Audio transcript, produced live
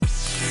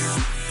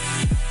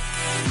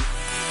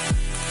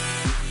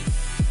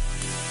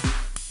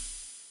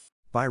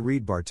By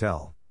Reed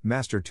Bartel,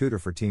 Master Tutor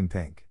for Team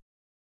Pink.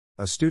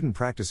 A student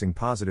practicing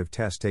positive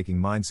test-taking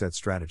mindset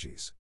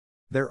strategies.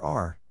 There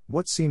are,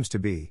 what seems to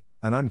be,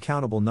 an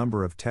uncountable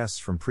number of tests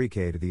from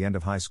pre-K to the end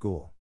of high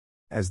school.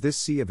 As this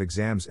sea of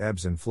exams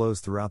ebbs and flows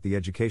throughout the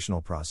educational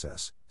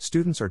process,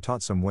 students are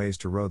taught some ways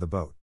to row the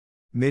boat.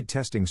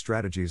 Mid-testing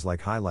strategies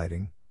like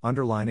highlighting,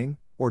 underlining,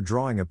 or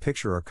drawing a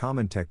picture are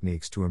common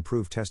techniques to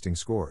improve testing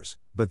scores,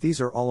 but these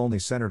are all only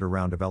centered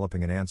around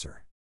developing an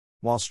answer.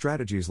 While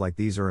strategies like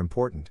these are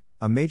important,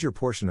 a major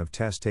portion of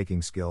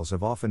test-taking skills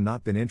have often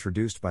not been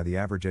introduced by the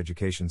average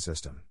education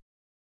system.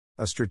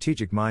 A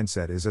strategic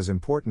mindset is as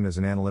important as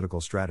an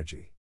analytical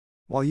strategy.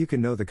 While you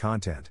can know the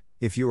content,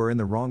 if you are in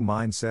the wrong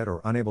mindset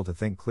or unable to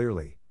think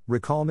clearly,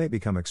 recall may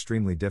become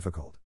extremely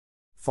difficult.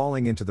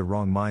 Falling into the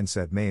wrong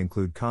mindset may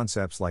include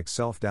concepts like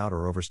self-doubt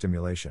or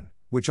overstimulation,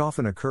 which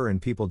often occur in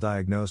people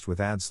diagnosed with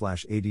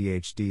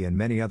ADHD and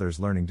many others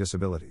learning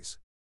disabilities.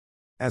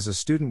 As a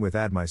student with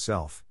AD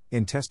myself,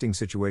 in testing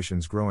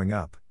situations growing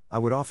up, I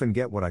would often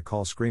get what I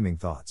call screaming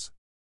thoughts.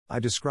 I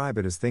describe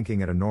it as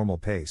thinking at a normal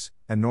pace,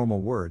 and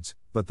normal words,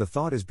 but the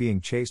thought is being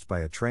chased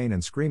by a train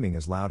and screaming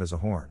as loud as a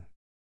horn.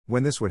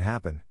 When this would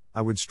happen,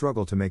 I would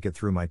struggle to make it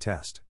through my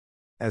test.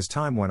 As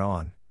time went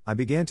on, I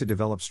began to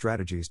develop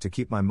strategies to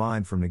keep my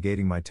mind from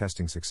negating my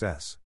testing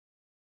success.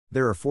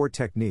 There are 4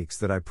 techniques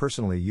that I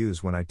personally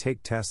use when I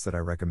take tests that I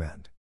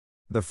recommend.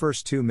 The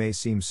first 2 may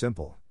seem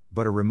simple,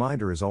 but a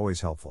reminder is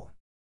always helpful.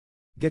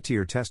 Get to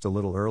your test a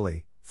little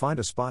early, find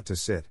a spot to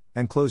sit,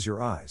 and close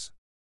your eyes.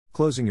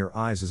 Closing your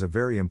eyes is a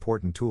very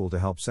important tool to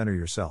help center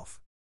yourself.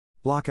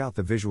 Block out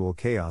the visual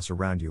chaos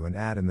around you and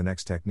add in the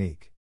next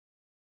technique.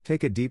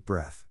 Take a deep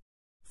breath.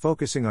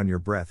 Focusing on your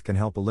breath can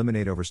help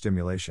eliminate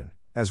overstimulation,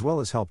 as well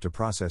as help to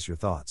process your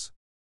thoughts.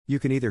 You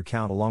can either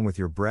count along with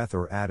your breath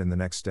or add in the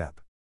next step.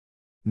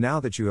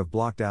 Now that you have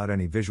blocked out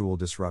any visual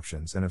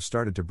disruptions and have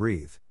started to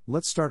breathe,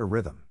 let's start a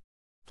rhythm.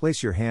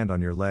 Place your hand on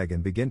your leg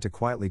and begin to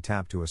quietly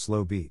tap to a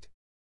slow beat.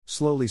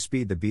 Slowly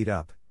speed the beat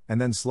up, and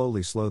then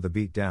slowly slow the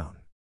beat down.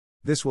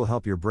 This will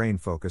help your brain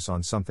focus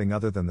on something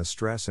other than the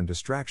stress and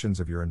distractions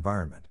of your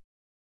environment.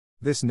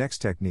 This next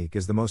technique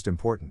is the most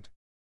important.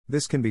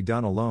 This can be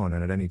done alone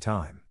and at any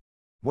time.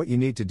 What you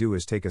need to do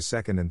is take a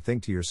second and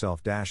think to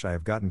yourself, I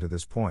have gotten to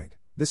this point,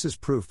 this is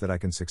proof that I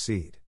can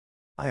succeed.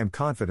 I am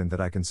confident that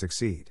I can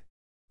succeed.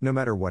 No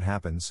matter what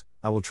happens,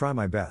 I will try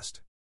my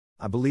best.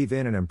 I believe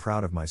in and am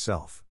proud of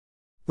myself.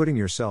 Putting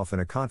yourself in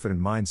a confident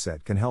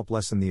mindset can help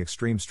lessen the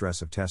extreme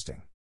stress of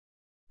testing.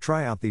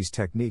 Try out these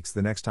techniques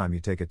the next time you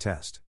take a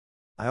test.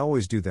 I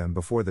always do them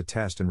before the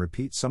test and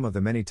repeat some of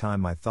them anytime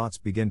my thoughts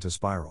begin to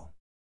spiral.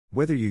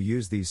 Whether you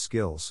use these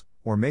skills,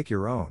 or make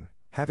your own,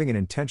 having an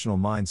intentional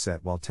mindset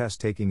while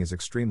test taking is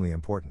extremely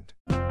important.